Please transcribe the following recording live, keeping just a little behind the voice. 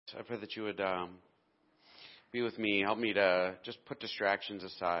I pray that you would be with me. Help me to just put distractions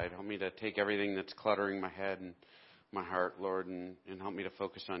aside. Help me to take everything that's cluttering my head and my heart, Lord, and help me to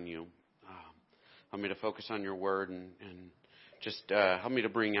focus on you. Help me to focus on your word and just help me to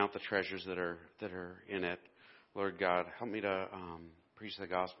bring out the treasures that are in it. Lord God, help me to preach the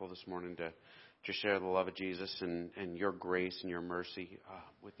gospel this morning, to share the love of Jesus and your grace and your mercy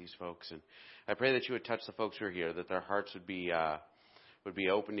with these folks. And I pray that you would touch the folks who are here, that their hearts would be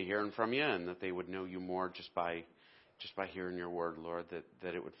open to hearing from you, and that they would know you more just by hearing your word, Lord,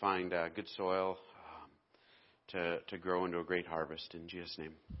 that it would find good soil to grow into a great harvest. In Jesus'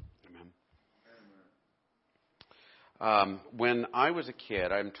 name, amen. When I was a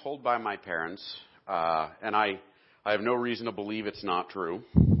kid, I'm told by my parents, and I have no reason to believe it's not true.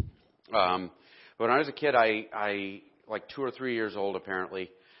 When I was a kid, I like 2 or 3 years old, apparently,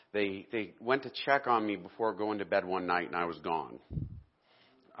 they went to check on me before going to bed one night, and I was gone.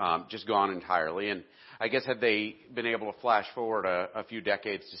 Just gone entirely. And I guess had they been able to flash forward a few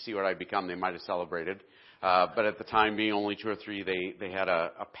decades to see what I'd become, they might have celebrated. But at the time, being only 2 or 3, they had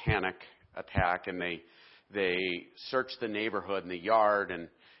a panic attack, and they searched the neighborhood and the yard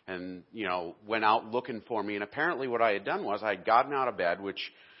and went out looking for me. And apparently what I had done was I had gotten out of bed, which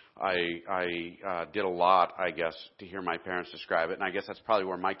I did a lot, I guess, to hear my parents describe it. And I guess that's probably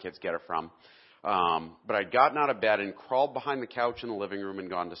where my kids get it from. But I'd gotten out of bed and crawled behind the couch in the living room and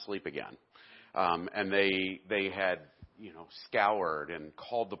gone to sleep again. And they had, scoured and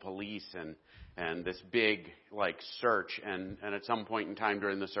called the police and this big, search. And at some point in time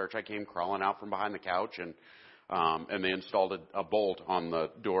during the search, I came crawling out from behind the couch and they installed a bolt on the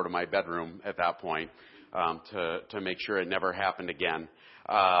door to my bedroom at that point, to make sure it never happened again.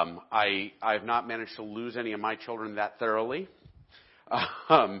 I've not managed to lose any of my children that thoroughly.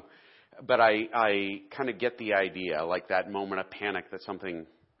 But I kind of get the idea, like that moment of panic that something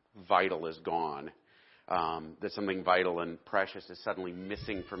vital is gone, that something vital and precious is suddenly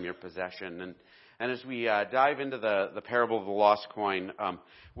missing from your possession. And as we dive into the parable of the lost coin,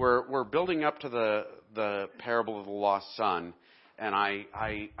 we're building up to the parable of the lost son. And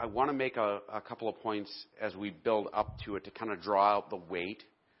I want to make a couple of points as we build up to it to kind of draw out the weight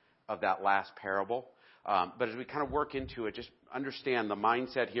of that last parable. But as we kind of work into it, just understand the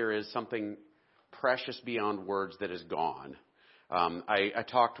mindset here is something precious beyond words that is gone. I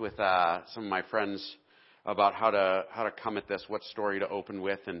talked with some of my friends about how to come at this, what story to open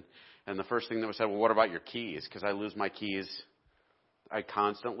with, and the first thing that was said, well, what about your keys? Because I lose my keys, I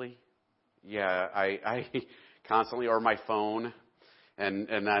constantly constantly, or my phone. And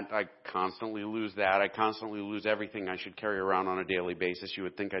that I constantly lose that. I constantly lose everything I should carry around on a daily basis. You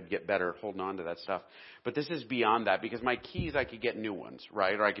would think I'd get better at holding on to that stuff. But this is beyond that, because my keys, I could get new ones,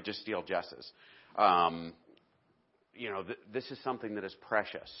 right? Or I could just steal Jess's. This is something that is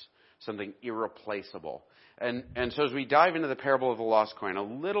precious, something irreplaceable. And so as we dive into the parable of the lost coin, a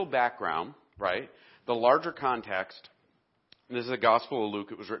little background, right? The larger context, this is the Gospel of Luke.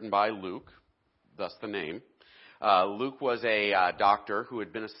 It was written by Luke, thus the name. Luke was a doctor who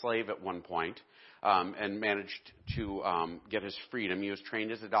had been a slave at one point, and managed to get his freedom. He was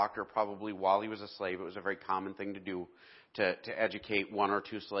trained as a doctor probably while he was a slave. It was a very common thing to do, to educate 1 or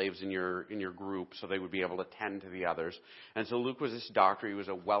 2 slaves in your group so they would be able to tend to the others. And so Luke was this doctor. He was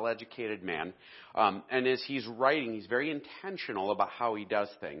a well-educated man. And as he's writing, he's very intentional about how he does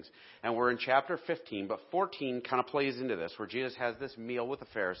things. And we're in chapter 15, but 14 kind of plays into this, where Jesus has this meal with the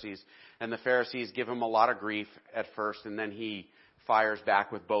Pharisees, and the Pharisees give him a lot of grief at first, and then he fires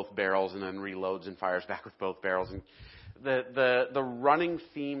back with both barrels, and then reloads and fires back with both barrels. And the running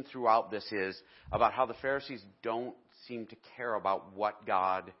theme throughout this is about how the Pharisees don't seem to care about what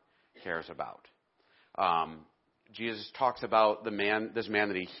God cares about. Jesus talks about this man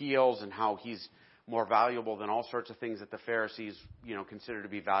that he heals, and how he's more valuable than all sorts of things that the Pharisees, consider to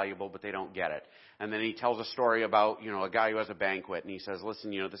be valuable, but they don't get it. And then he tells a story about, a guy who has a banquet, and he says,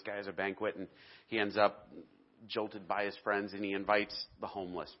 listen, this guy has a banquet, and he ends up jilted by his friends, and he invites the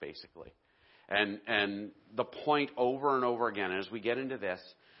homeless, basically. And the point over and over again, as we get into this,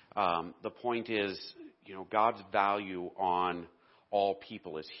 the point is, God's value on all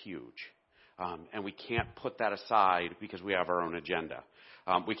people is huge. And we can't put that aside because we have our own agenda.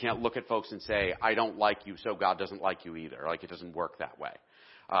 We can't look at folks and say, I don't like you, so God doesn't like you either. It doesn't work that way.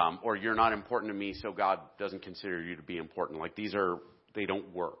 Or you're not important to me, so God doesn't consider you to be important. They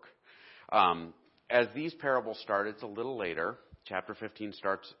don't work. As these parables start, it's a little later. Chapter 15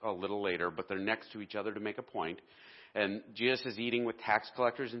 starts a little later, but they're next to each other to make a point. And Jesus is eating with tax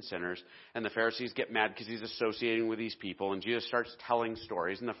collectors and sinners, and the Pharisees get mad because he's associating with these people. And Jesus starts telling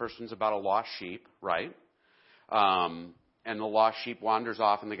stories, and the first one's about a lost sheep, right? the lost sheep wanders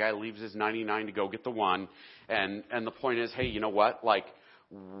off, and the guy leaves his 99 to go get the one. And the point is, hey, you know what? Like,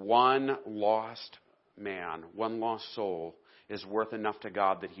 one lost man, one lost soul is worth enough to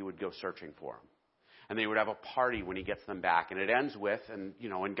God that he would go searching for him. And they would have a party when he gets them back. And it ends with, and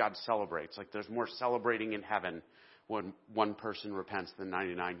God celebrates. Like, there's more celebrating in heaven when one person repents than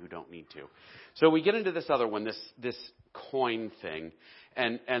 99 who don't need to. So we get into this other one, this coin thing.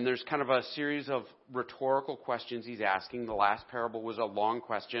 And there's kind of a series of rhetorical questions he's asking. The last parable was a long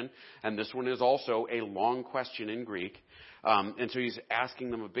question, and this one is also a long question in Greek. And so he's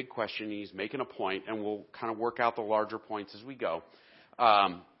asking them a big question. He's making a point, and we'll kind of work out the larger points as we go.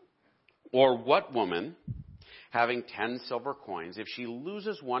 Or what woman, having 10 silver coins, if she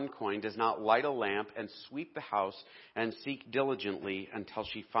loses one coin, does not light a lamp and sweep the house and seek diligently until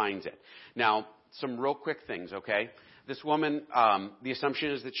she finds it? Now, some real quick things, okay? This woman, the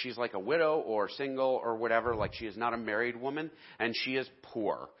assumption is that she's like a widow or single or whatever, like she is not a married woman, and she is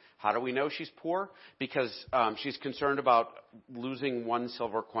poor. How do we know she's poor? Because she's concerned about losing one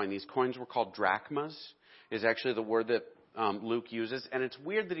silver coin. These coins were called drachmas, is actually the word that Luke uses. And it's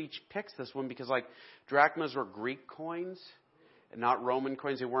weird that he picks this one because, like, drachmas were Greek coins, not Roman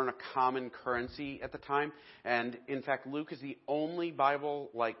coins. They weren't a common currency at the time. And, in fact, Luke is the only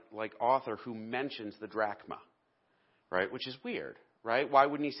Bible like author who mentions the drachma. Right, which is weird, right? Why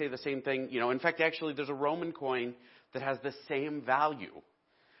wouldn't he say the same thing? In fact, actually, there's a Roman coin that has the same value.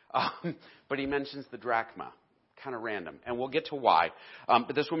 But he mentions the drachma. Kind of random. And we'll get to why.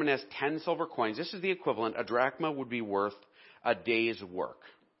 But this woman has 10 silver coins. This is the equivalent. A drachma would be worth a day's work.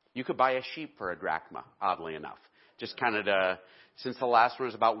 You could buy a sheep for a drachma, oddly enough. Just kind of since the last one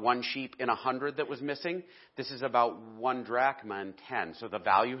was about one sheep in 100 that was missing, this is about one drachma in 10. So the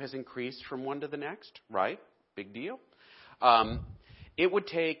value has increased from one to the next, right? Big deal. It would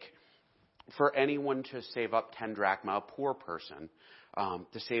take, for anyone to save up 10 drachma, a poor person,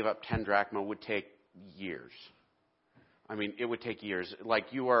 to save up 10 drachma would take years. I mean, it would take years. Like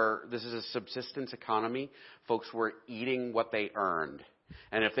this is a subsistence economy. Folks were eating what they earned.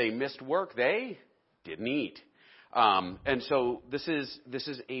 And if they missed work, they didn't eat. And so this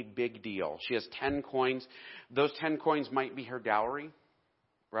is a big deal. She has 10 coins. Those 10 coins might be her dowry,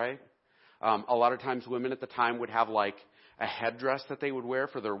 right? A lot of times women at the time would have like a headdress that they would wear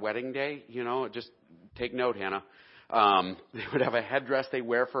for their wedding day. Just take note, Hannah. They would have a headdress they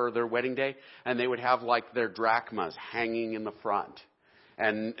wear for their wedding day, and they would have like their drachmas hanging in the front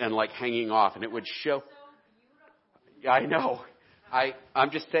and like hanging off, and it would show. Yeah, I know.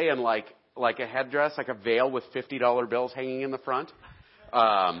 I'm just saying like a headdress, like a veil with $50 bills hanging in the front.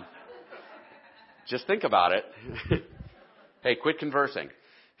 Just think about it. Hey, quit conversing.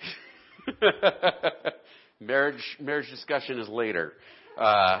 Marriage discussion is later.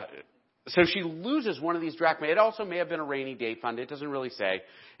 So she loses one of these drachma. It also may have been a rainy day fund. It doesn't really say.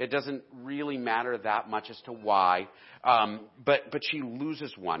 It doesn't really matter that much as to why. But she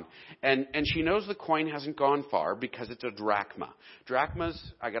loses one. And she knows the coin hasn't gone far because it's a drachma. Drachmas,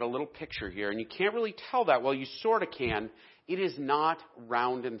 I got a little picture here, and you can't really tell that. Well, you sort of can. It is not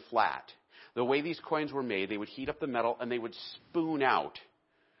round and flat. The way these coins were made, they would heat up the metal and they would spoon out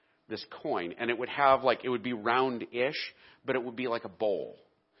this coin, and it would be round-ish, but it would be like a bowl,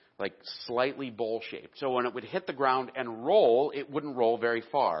 like slightly bowl-shaped. So when it would hit the ground and roll, it wouldn't roll very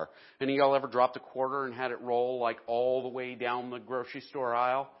far. Any of y'all ever dropped a quarter and had it roll like all the way down the grocery store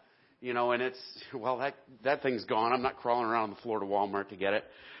aisle? And it's, well, that thing's gone. I'm not crawling around the floor to Walmart to get it.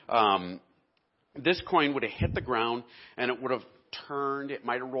 This coin would have hit the ground, and it would have turned. It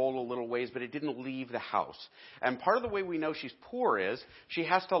might have rolled a little ways, but it didn't leave the house. And part of the way we know she's poor is she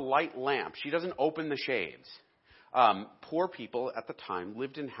has to light lamps. She doesn't open the shades. Poor people at the time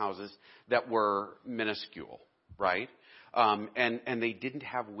lived in houses that were minuscule, right? And they didn't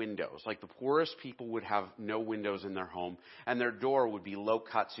have windows. Like the poorest people would have no windows in their home, and their door would be low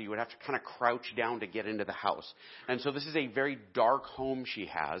cut, so you would have to kind of crouch down to get into the house. And so this is a very dark home she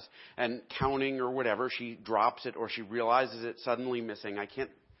has, and counting or whatever, she drops it or she realizes it's suddenly missing. I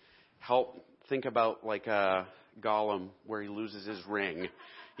can't help think about like Gollum where he loses his ring.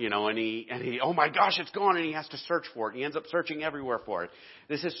 And he, oh my gosh, it's gone, and he has to search for it. He ends up searching everywhere for it.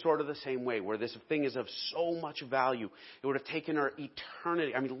 This is sort of the same way, where this thing is of so much value. It would have taken her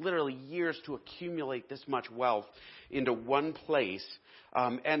eternity, literally years to accumulate this much wealth into one place.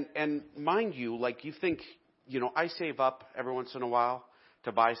 And mind you, like you think, I save up every once in a while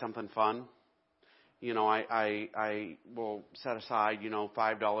to buy something fun. I will set aside,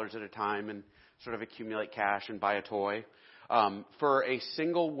 $5 at a time and sort of accumulate cash and buy a toy. For a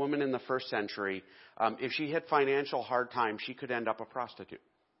single woman in the first century, if she hit financial hard times, she could end up a prostitute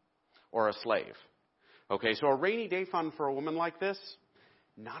or a slave. Okay, so a rainy day fund for a woman like this,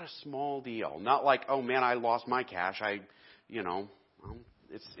 not a small deal. Not like, oh man, I lost my cash.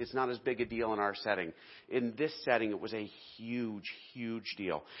 It's not as big a deal in our setting. In this setting, it was a huge, huge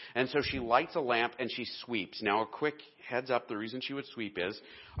deal. And so she lights a lamp and she sweeps. Now, a quick heads up, the reason she would sweep is,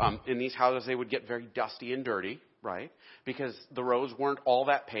 in these houses, they would get very dusty and dirty, right? Because the roads weren't all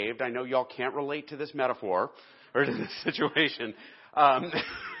that paved. I know y'all can't relate to this metaphor or to this situation.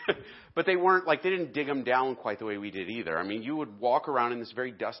 But they didn't dig them down quite the way we did either. I mean, you would walk around in this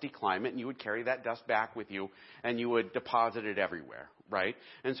very dusty climate and you would carry that dust back with you and you would deposit it everywhere, right?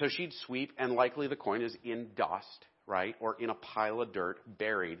 And so she'd sweep and likely the coin is in dust, right? Or in a pile of dirt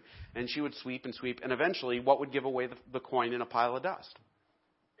buried. And she would sweep and sweep. And eventually, what would give away the coin in a pile of dust?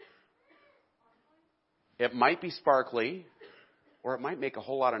 It might be sparkly or it might make a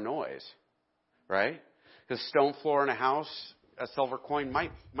whole lot of noise, right? Because stone floor in a house, a silver coin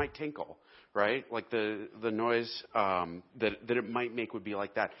might tinkle, right? Like the noise that it might make would be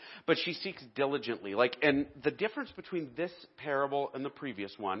like that. But she seeks diligently. And the difference between this parable and the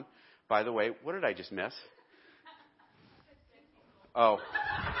previous one, by the way, what did I just miss? Oh.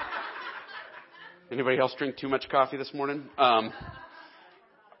 Anybody else drink too much coffee this morning?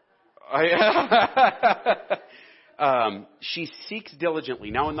 She seeks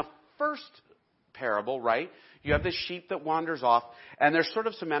diligently. Now, in the first parable, right, you have this sheep that wanders off, and there's sort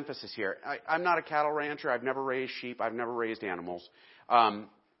of some emphasis here. I'm not a cattle rancher. I've never raised sheep. I've never raised animals. I'm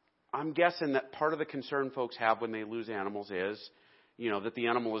guessing that part of the concern folks have when they lose animals is, that the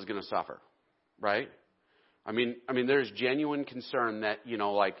animal is going to suffer, right? I mean, there's genuine concern that,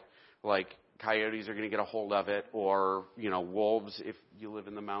 like coyotes are going to get a hold of it, or, wolves if you live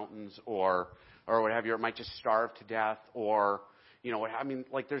in the mountains, or what have you. Or it might just starve to death, or,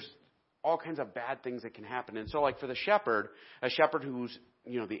 there's all kinds of bad things that can happen. And so, for the shepherd, a shepherd who's,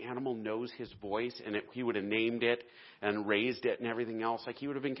 the animal knows his voice, and he would have named it and raised it and everything else. He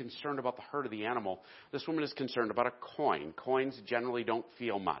would have been concerned about the hurt of the animal. This woman is concerned about a coin. Coins generally don't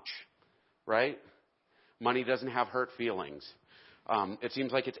feel much, right? Money doesn't have hurt feelings. It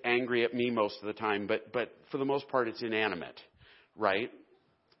seems like it's angry at me most of the time, but for the most part, it's inanimate, right?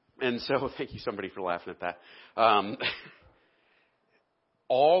 And so, thank you somebody for laughing at that.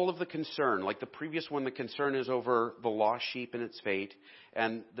 All of the concern, like the previous one, the concern is over the lost sheep and its fate,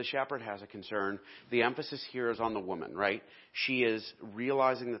 and the shepherd has a concern. The emphasis here is on the woman, right? She is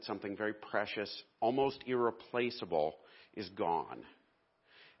realizing that something very precious, almost irreplaceable, is gone.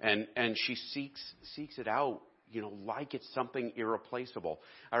 And she seeks it out, like it's something irreplaceable.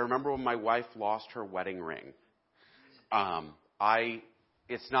 I remember when my wife lost her wedding ring.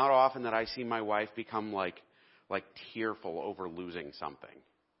 It's not often that I see my wife become like tearful over losing something,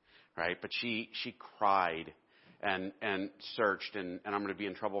 right? But she cried and searched, and I'm going to be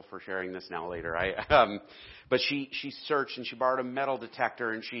in trouble for sharing this now later. But she searched, and she borrowed a metal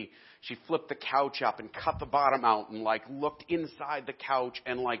detector, and she flipped the couch up and cut the bottom out, and looked inside the couch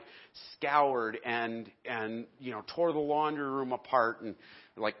and scoured and tore the laundry room apart, and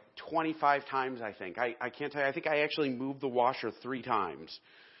 25 times I think. I can't tell you. I think I actually moved the washer 3 times.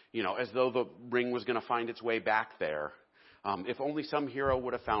 As though the ring was going to find its way back there. If only some hero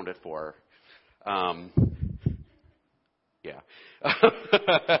would have found it for her. Yeah.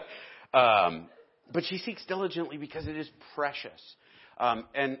 But she seeks diligently because it is precious.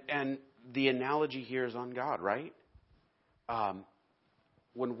 And the analogy here is on God, right?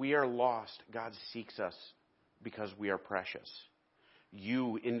 When we are lost, God seeks us because we are precious.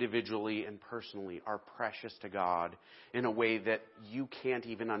 You individually and personally are precious to God in a way that you can't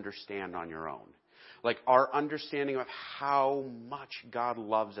even understand on your own. Our understanding of how much God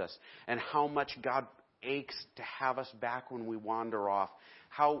loves us and how much God aches to have us back when we wander off,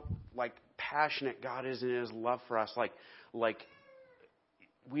 how passionate God is in his love for us,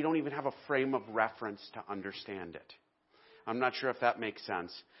 we don't even have a frame of reference to understand it. I'm not sure if that makes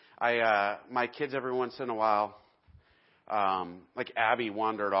sense. My kids every once in a while, Abby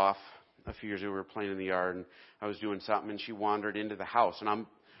wandered off a few years ago. We were playing in the yard, and I was doing something, and she wandered into the house, and I'm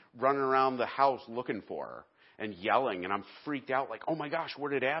running around the house looking for her and yelling, and I'm freaked out, oh my gosh, where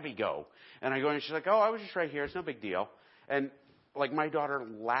did Abby go? And I go, and she's like, oh, I was just right here. It's no big deal. And my daughter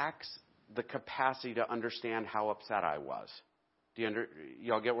lacks the capacity to understand how upset I was.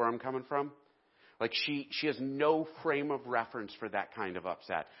 Y'all get where I'm coming from? She has no frame of reference for that kind of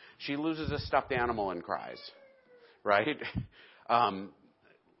upset. She loses a stuffed animal and cries. Right?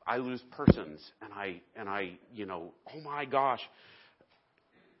 I lose persons, and I, oh my gosh,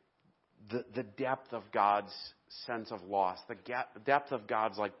 the depth of God's sense of loss, the depth of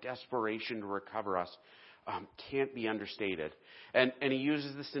God's desperation to recover us. can't be understated. And he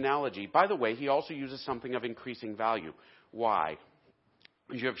uses this analogy. By the way, he also uses something of increasing value. Why?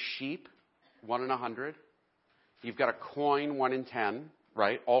 You have sheep, 1 in 100. You've got a coin, 1 in 10,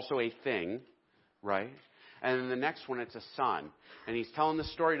 right? Also a thing, right? And then the next one, it's a son. And he's telling the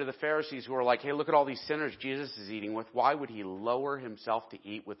story to the Pharisees who are like, hey, look at all these sinners Jesus is eating with. Why would he lower himself to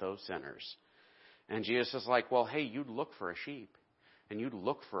eat with those sinners? And Jesus is like, well, hey, you'd look for a sheep and you'd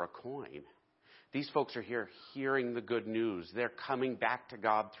look for a coin. These folks are here hearing the good news. They're coming back to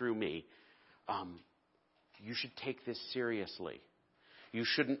God through me. You should take this seriously. You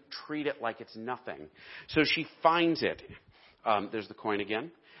shouldn't treat it like it's nothing. So she finds it. There's the coin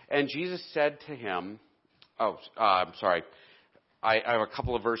again. And Jesus said to him, I'm sorry. I have a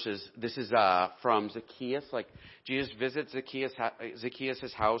couple of verses. This is from Zacchaeus. Like, Jesus visits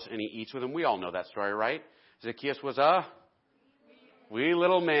Zacchaeus' house and he eats with him. We all know that story, right? Zacchaeus was a wee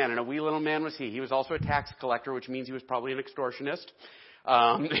little man, and a wee little man was he. He was also a tax collector, which means he was probably an extortionist.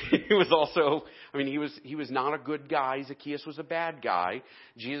 He was also, he was not a good guy. Zacchaeus was a bad guy.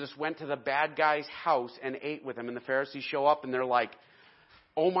 Jesus went to the bad guy's house and ate with him, and the Pharisees show up and they're like,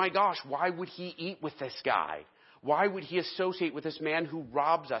 oh my gosh, why would he eat with this guy? Why would he associate with this man who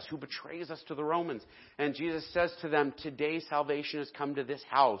robs us, who betrays us to the Romans? And Jesus says to them, today salvation has come to this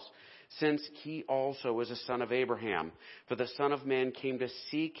house, since he also is a son of Abraham. For the Son of Man came to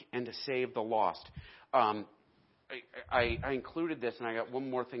seek and to save the lost. I included this, and I got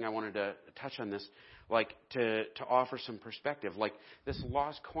one more thing I wanted to touch on this, like to offer some perspective. Like, this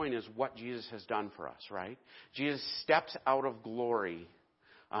lost coin is what Jesus has done for us, right? Jesus steps out of glory,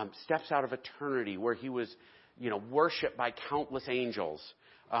 steps out of eternity, where he was, worshipped by countless angels,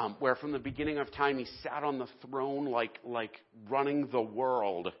 where from the beginning of time he sat on the throne like running the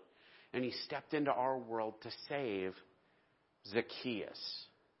world, and he stepped into our world to save Zacchaeus.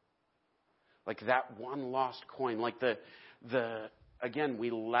 Like that one lost coin. Like again,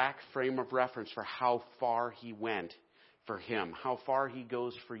 we lack frame of reference for how far he went for him, how far he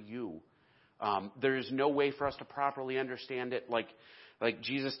goes for you. There is no way for us to properly understand it. Like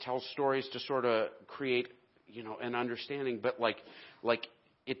Jesus tells stories to sort of create, an understanding, but like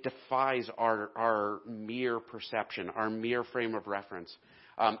it defies our mere perception, our mere frame of reference.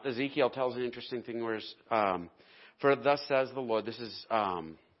 Ezekiel tells an interesting thing where, for thus says the Lord, this is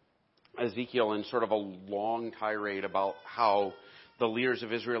Ezekiel in sort of a long tirade about how the leaders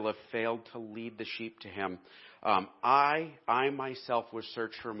of Israel have failed to lead the sheep to him. I myself will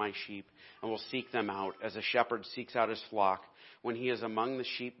search for my sheep and will seek them out as a shepherd seeks out his flock when he is among the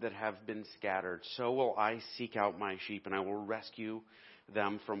sheep that have been scattered. So will I seek out my sheep, and I will rescue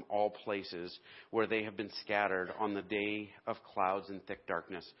them from all places where they have been scattered on the day of clouds and thick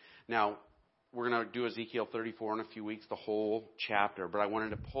darkness. Now, we're going to do Ezekiel 34 in a few weeks, the whole chapter, but I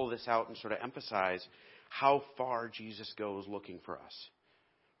wanted to pull this out and sort of emphasize how far Jesus goes looking for us,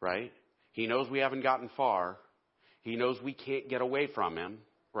 right? He knows we haven't gotten far. He knows we can't get away from him,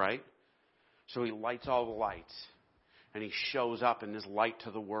 right? So he lights all the lights, and he shows up in this light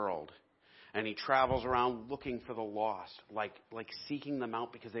to the world. And he travels around looking for the lost, like seeking them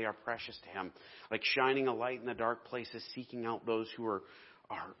out because they are precious to him, like shining a light in the dark places, seeking out those who are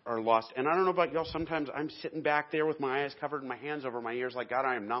lost. And I don't know about y'all, sometimes I'm sitting back there with my eyes covered and my hands over my ears like, God,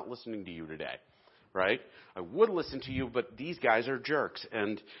 I am not listening to you today, right? I would listen to you, but these guys are jerks,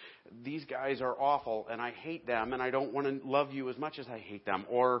 and these guys are awful, and I hate them, and I don't want to love you as much as I hate them.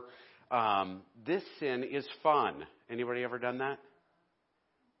 Or this sin is fun. Anybody ever done that?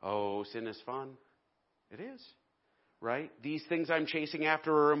 Oh, sin is fun. It is, right? These things I'm chasing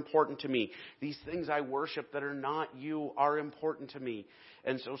after are important to me. These things I worship that are not you are important to me.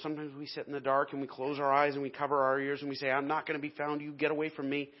 And so sometimes we sit in the dark and we close our eyes and we cover our ears and we say, I'm not going to be found. You get away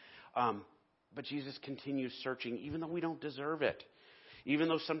from me. But Jesus continues searching, even though we don't deserve it. Even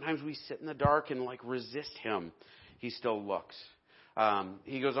though sometimes we sit in the dark and resist him, he still looks.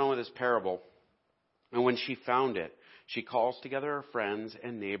 He goes on with his parable. And when she found it, she calls together her friends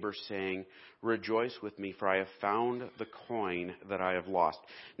and neighbors, saying, rejoice with me, for I have found the coin that I have lost.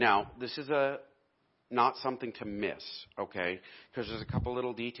 Now, this is not something to miss, okay? Because there's a couple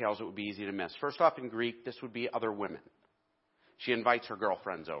little details that would be easy to miss. First off, in Greek, this would be other women. She invites her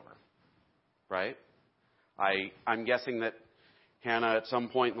girlfriends over, right? I'm guessing that Hannah, at some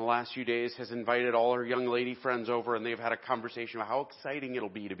point in the last few days, has invited all her young lady friends over, and they've had a conversation about how exciting it'll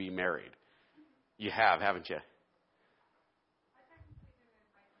be to be married. You have, haven't you?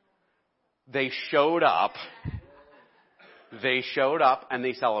 They showed up. And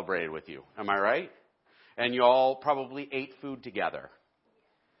they celebrated with you. Am I right? And you all probably ate food together.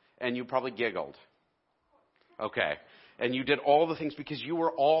 And you probably giggled. Okay. And you did all the things because you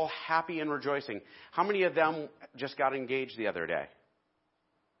were all happy and rejoicing. How many of them just got engaged the other day?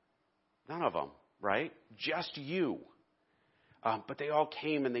 None of them, right? Just you. But they all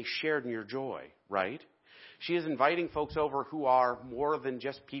came and they shared in your joy, right? She is inviting folks over who are more than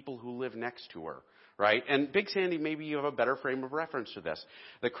just people who live next to her, right? And Big Sandy, maybe you have a better frame of reference to this.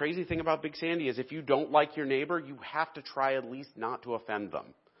 The crazy thing about Big Sandy is if you don't like your neighbor, you have to try at least not to offend them,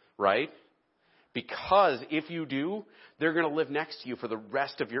 right? Because if you do, they're going to live next to you for the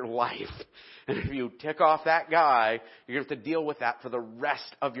rest of your life. And if you tick off that guy, you're going to have to deal with that for the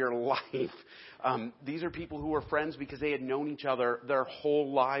rest of your life. These are people who were friends because they had known each other their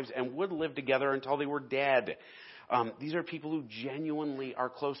whole lives and would live together until they were dead. These are people who genuinely are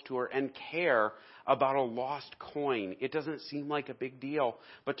close to her and care about a lost coin. It doesn't seem like a big deal,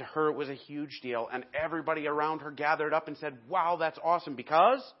 but to her it was a huge deal. And everybody around her gathered up and said, wow, that's awesome,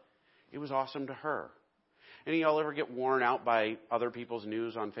 because it was awesome to her. Any of y'all ever get worn out by other people's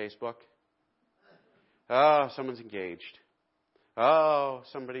news on Facebook? Oh, someone's engaged. Oh,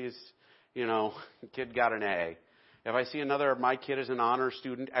 somebody's, kid got an A. If I see another, my kid is an honor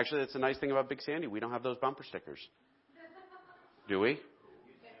student. Actually, that's the nice thing about Big Sandy. We don't have those bumper stickers. Do we?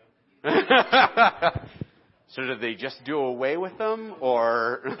 So did they just do away with them?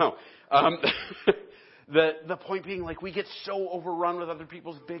 Or, no. The point being, we get so overrun with other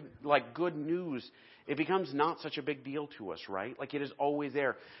people's big, good news. It becomes not such a big deal to us, right? It is always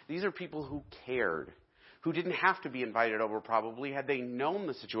there. These are people who cared, who didn't have to be invited over probably. Had they known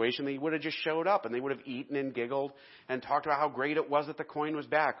the situation, they would have just showed up and they would have eaten and giggled and talked about how great it was that the coin was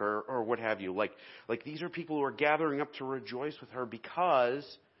back or what have you. These are people who are gathering up to rejoice with her because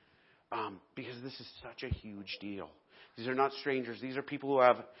this is such a huge deal. These are not strangers. These are people who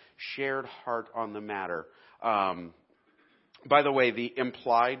have shared heart on the matter. By the way, the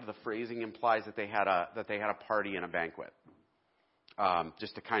phrasing implies that they had a party and a banquet.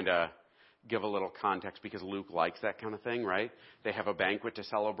 Just to kind of give a little context, because Luke likes that kind of thing, right? They have a banquet to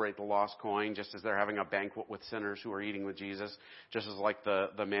celebrate the lost coin, just as they're having a banquet with sinners who are eating with Jesus, just as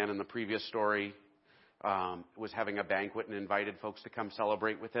the man in the previous story was having a banquet and invited folks to come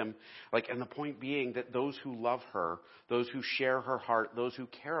celebrate with him. And the point being that those who love her, those who share her heart, those who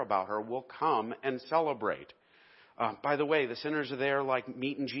care about her will come and celebrate. By the way, the sinners are there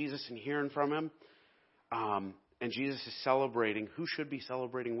meeting Jesus and hearing from him. And Jesus is celebrating. Who should be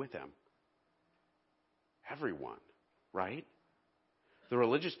celebrating with him? Everyone, right? The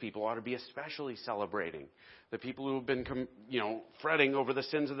religious people ought to be especially celebrating. The people who have been, fretting over the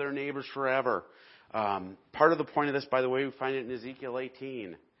sins of their neighbors forever. Part of the point of this, by the way, we find it in Ezekiel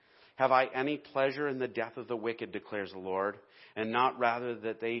 18. Have I any pleasure in the death of the wicked, declares the Lord, and not rather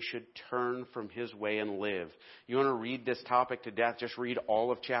that they should turn from his way and live. You want to read this topic to death, just read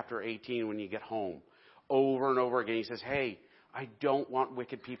all of chapter 18 when you get home. Over and over again, he says, hey, I don't want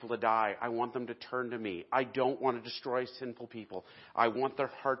wicked people to die. I want them to turn to me. I don't want to destroy sinful people. I want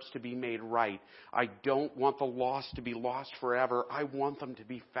their hearts to be made right. I don't want the lost to be lost forever. I want them to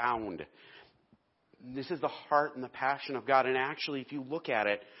be found. This is the heart and the passion of God. And actually, if you look at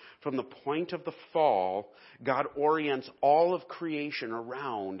it from the point of the fall, God orients all of creation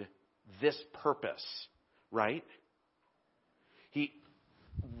around this purpose, right? He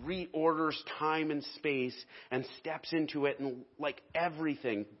reorders time and space and steps into it, and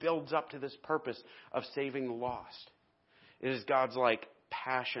everything builds up to this purpose of saving the lost. It is God's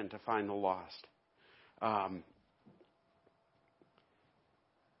passion to find the lost.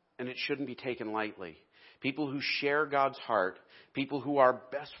 And it shouldn't be taken lightly. People who share God's heart, people who are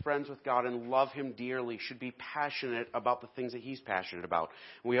best friends with God and love him dearly, should be passionate about the things that he's passionate about.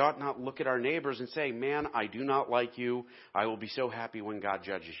 We ought not look at our neighbors and say, man, I do not like you. I will be so happy when God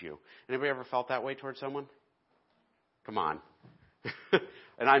judges you. Anybody ever felt that way towards someone? Come on.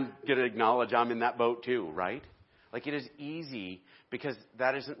 And I'm going to acknowledge I'm in that boat too, right? It is easy because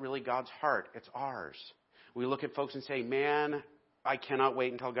that isn't really God's heart. It's ours. We look at folks and say, man, I cannot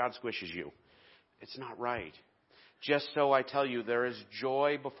wait until God squishes you. It's not right. Just so I tell you, there is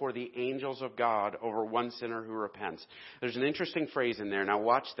joy before the angels of God over one sinner who repents. There's an interesting phrase in there. Now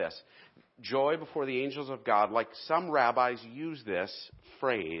watch this. Joy before the angels of God. Some rabbis use this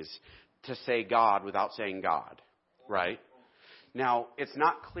phrase to say God without saying God, right? Now, it's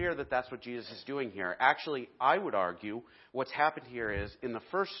not clear that that's what Jesus is doing here. Actually, I would argue what's happened here is, in the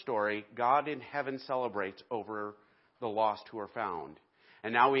first story, God in heaven celebrates over the lost who are found.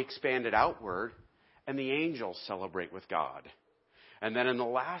 And now we expand it outward, and the angels celebrate with God. And then in the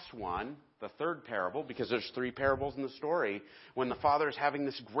last one, the third parable, because there's 3 parables in the story, when the father is having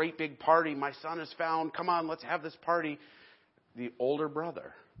this great big party, my son is found, come on, let's have this party. The older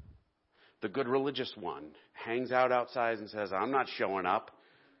brother, The good religious one hangs out outside and says, I'm not showing up.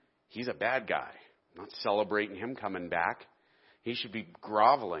 He's a bad guy. I'm not celebrating him coming back. He should be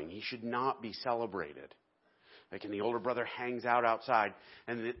groveling. He should not be celebrated. Like, and the older brother hangs out outside.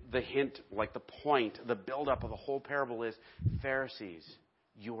 And the hint, like the point, the buildup of the whole parable is, Pharisees,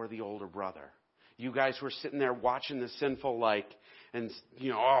 you're the older brother. You guys who are sitting there watching the sinful and,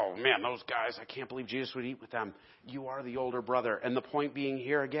 oh man, those guys, I can't believe Jesus would eat with them. You are the older brother. And the point being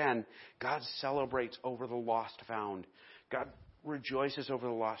here again, God celebrates over the lost found. God rejoices over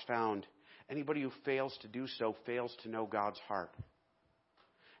the lost found. Anybody who fails to do so fails to know God's heart.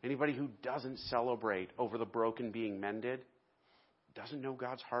 Anybody who doesn't celebrate over the broken being mended doesn't know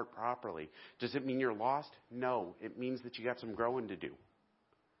God's heart properly. Does it mean you're lost? No. It means that you got some growing to do.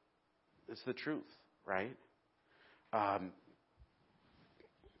 It's the truth, right?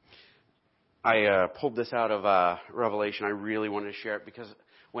 I pulled this out of Revelation. I really wanted to share it because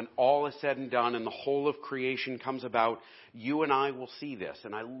when all is said and done and the whole of creation comes about, you and I will see this.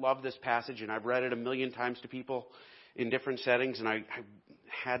 And I love this passage, and I've read it 1,000,000 times to people in different settings, and I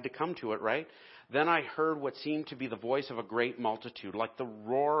had to come to it, right? Then I heard what seemed to be the voice of a great multitude, like the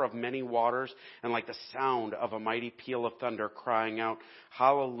roar of many waters and like the sound of a mighty peal of thunder, crying out,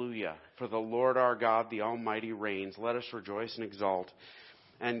 Hallelujah, for the Lord our God, the Almighty reigns. Let us rejoice and exult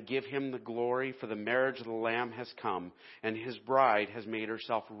and give him the glory, for the marriage of the Lamb has come, and his bride has made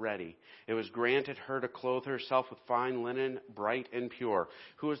herself ready. It was granted her to clothe herself with fine linen, bright and pure.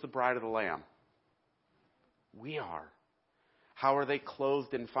 Who is the bride of the Lamb? We are. How are they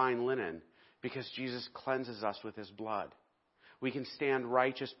clothed in fine linen? Because Jesus cleanses us with his blood. We can stand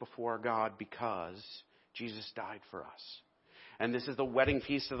righteous before God because Jesus died for us. And this is the wedding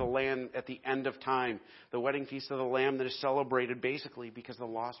feast of the Lamb at the end of time. The wedding feast of the Lamb that is celebrated basically because the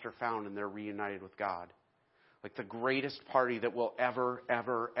lost are found and they're reunited with God. Like the greatest party that will ever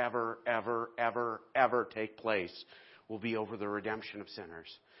take place will be over the redemption of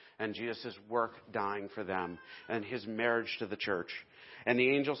sinners. And Jesus' work dying for them and his marriage to the church. And the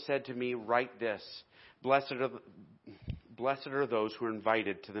angel said to me, write this, Blessed are those who are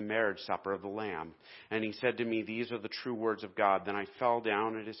invited to the marriage supper of the Lamb. And he said to me, these are the true words of God. Then I fell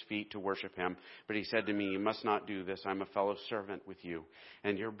down at his feet to worship him. But he said to me, you must not do this. I'm a fellow servant with you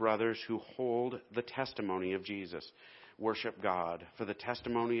and your brothers who hold the testimony of Jesus. Worship God, for the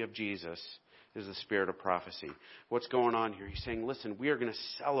testimony of Jesus is the spirit of prophecy. What's going on here? He's saying, listen, we are going to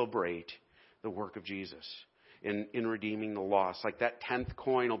celebrate the work of Jesus in redeeming the lost. Like that 10th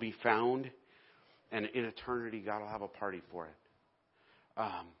coin will be found, and in eternity, God will have a party for it.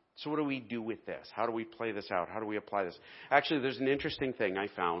 So what do we do with this? How do we play this out? How do we apply this? Actually, there's an interesting thing I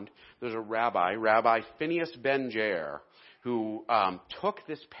found. There's a Rabbi Phineas Ben Jair, who took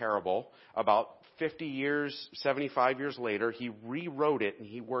this parable about 50 years, 75 years later. He rewrote it, and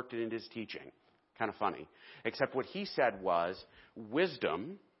he worked it into his teaching. Kind of funny. Except what he said was,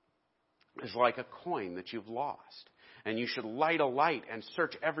 wisdom is like a coin that you've lost. And you should light a light and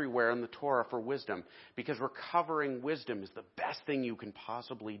search everywhere in the Torah for wisdom, because recovering wisdom is the best thing you can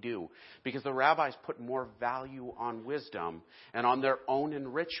possibly do. Because the rabbis put more value on wisdom and on their own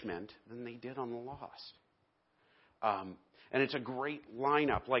enrichment than they did on the lost. And it's a great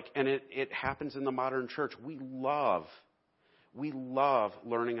lineup. And it happens in the modern church. We love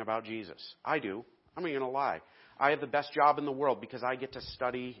learning about Jesus. I do. I'm not going to lie. I have the best job in the world because I get to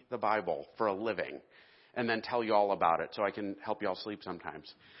study the Bible for a living and then tell you all about it so I can help you all sleep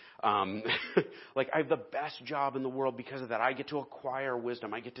sometimes. I have the best job in the world because of that. I get to acquire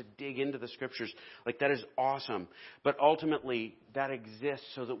wisdom. I get to dig into the scriptures. That is awesome. But ultimately, that exists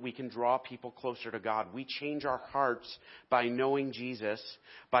so that we can draw people closer to God. We change our hearts by knowing Jesus,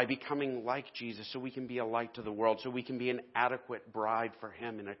 by becoming like Jesus, so we can be a light to the world, so we can be an adequate bride for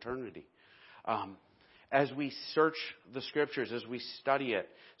him in eternity. As we search the scriptures, as we study it,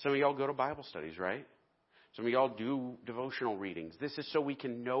 some of y'all go to Bible studies, right? Some of y'all do devotional readings. This is so we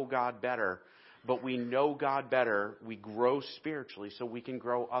can know God better, but we know God better, we grow spiritually so we can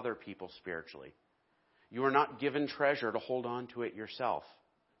grow other people spiritually. You are not given treasure to hold on to it yourself,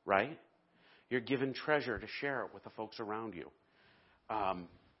 right? You're given treasure to share it with the folks around you.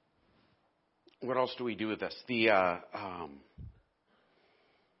 What else do we do with this? I'm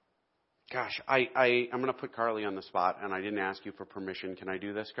going to put Carly on the spot, and I didn't ask you for permission. Can I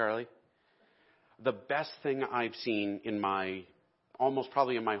do this, Carly? The best thing I've seen in almost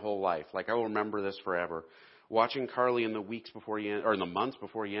probably in my whole life, I will remember this forever, watching Carly in the in the months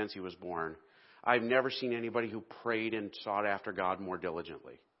before Yancey was born, I've never seen anybody who prayed and sought after God more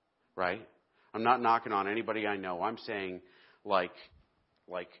diligently, right? I'm not knocking on anybody I know. I'm saying,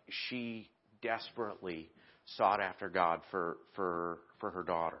 she desperately sought after God for her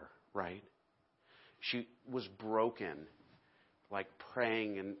daughter, right? was broken, like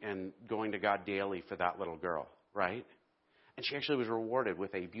praying and going to God daily for that little girl, right? And she actually was rewarded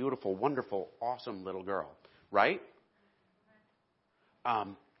with a beautiful, wonderful, awesome little girl, right?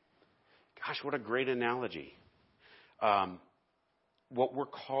 Gosh, what a great analogy. What we're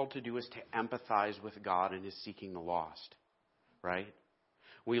called to do is to empathize with God and His seeking the lost, right?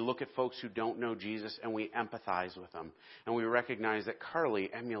 We look at folks who don't know Jesus and we empathize with them. And we recognize that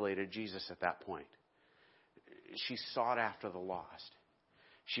Carly emulated Jesus at that point. She sought after the lost.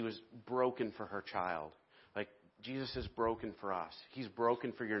 She was broken for her child. Like, Jesus is broken for us. He's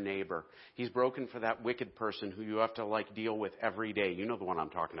broken for your neighbor. He's broken for that wicked person who you have to, like, deal with every day. You know the one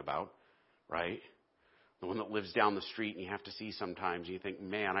I'm talking about, right? The one that lives down the street and you have to see sometimes. And you think,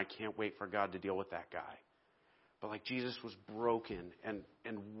 man, I can't wait for God to deal with that guy. But like Jesus was broken and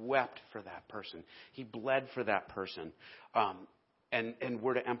wept for that person. He bled for that person. And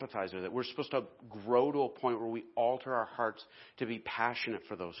we're to empathize with it. We're supposed to grow to a point where we alter our hearts to be passionate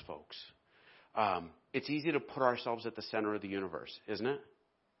for those folks. It's easy to put ourselves at the center of the universe, isn't it?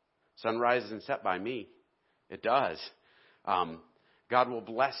 Sun rises and sets by me. It does. God will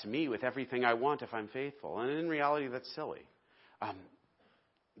bless me with everything I want if I'm faithful. And in reality, that's silly.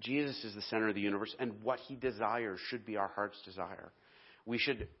 Jesus is the center of the universe, and what He desires should be our heart's desire. We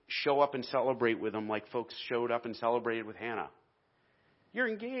should show up and celebrate with Him like folks showed up and celebrated with Hannah. You're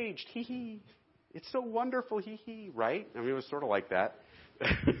engaged, hee hee. It's so wonderful, hee hee, right? I mean, it was sort of like that.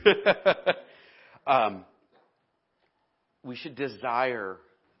 We should desire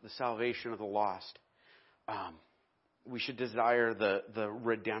the salvation of the lost. We should desire the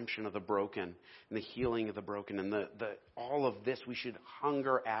redemption of the broken and the healing of the broken and the all of this. We should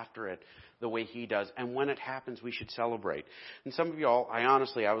hunger after it the way He does. And when it happens, we should celebrate. And some of y'all, I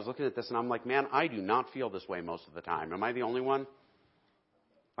was looking at this and I'm like, man, I do not feel this way most of the time. Am I the only one?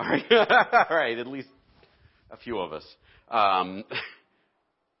 All right. All right. At least a few of us. How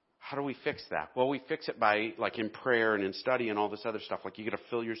do we fix that? Well, we fix it by, like, in prayer and in study and all this other stuff. Like, you got to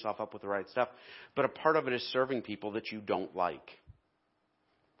fill yourself up with the right stuff. But a part of it is serving people that you don't like.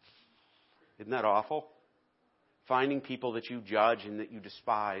 Isn't that awful? Finding people that you judge and that you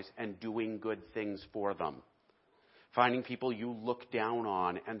despise and doing good things for them. Finding people you look down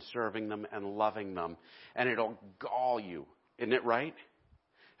on and serving them and loving them. And it'll gall you. Isn't it right?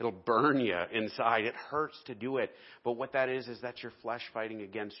 It'll burn you inside. It hurts to do it. But what that is that's your flesh fighting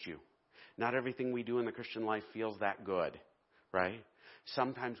against you. Not everything we do in the Christian life feels that good, right?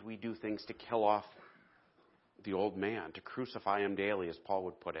 Sometimes we do things to kill off the old man, to crucify him daily, as Paul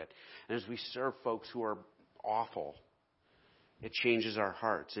would put it. And as we serve folks who are awful, it changes our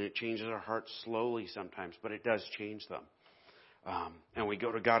hearts. And it changes our hearts slowly sometimes, but it does change them. And we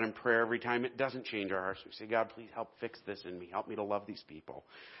go to God in prayer every time it doesn't change our hearts. We say, God, please help fix this in me. Help me to love these people.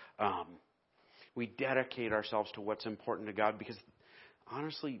 We dedicate ourselves to what's important to God because,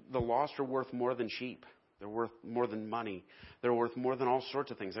 honestly, the lost are worth more than sheep. They're worth more than money. They're worth more than all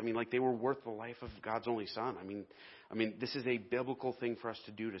sorts of things. I mean, like, they were worth the life of God's only Son. I mean, this is a biblical thing for us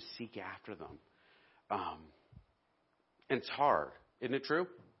to do, to seek after them. And it's hard. Isn't it true?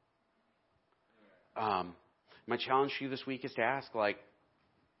 My challenge to you this week is to ask, like,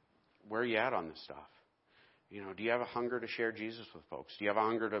 where are you at on this stuff? You know, do you have a hunger to share Jesus with folks? Do you have a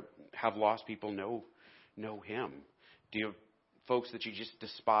hunger to have lost people know Him? Do you have folks that you just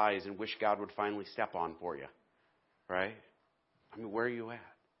despise and wish God would finally step on for you? Right? I mean, where are you at?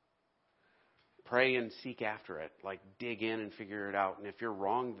 Pray and seek after it. Like, dig in and figure it out. And if you're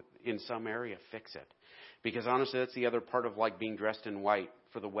wrong in some area, fix it. Because honestly, that's the other part of, like, being dressed in white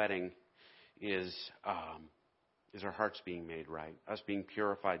for the wedding is our hearts being made right, us being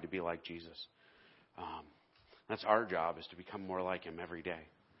purified to be like Jesus. That's our job, is to become more like Him every day.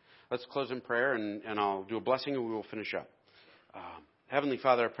 Let's close in prayer, and I'll do a blessing, and we will finish up. Heavenly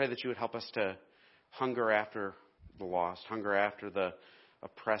Father, I pray that You would help us to hunger after the lost, hunger after the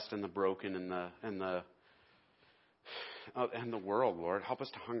oppressed and the broken and the world, Lord. Help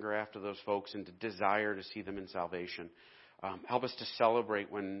us to hunger after those folks and to desire to see them in salvation. Help us to celebrate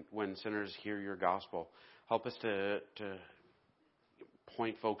when sinners hear Your gospel. Help us to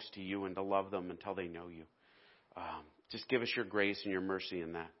point folks to You and to love them until they know You. Just give us Your grace and Your mercy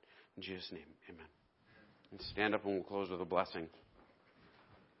in that. In Jesus' name, amen. And stand up and we'll close with a blessing.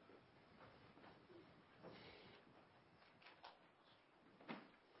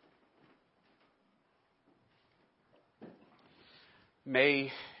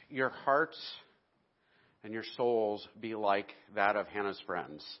 May your hearts and your souls be like that of Hannah's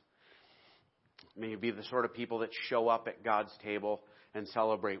friends. May you be the sort of people that show up at God's table and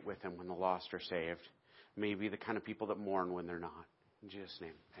celebrate with Him when the lost are saved. May you be the kind of people that mourn when they're not. In Jesus'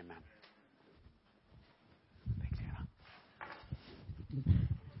 name, amen.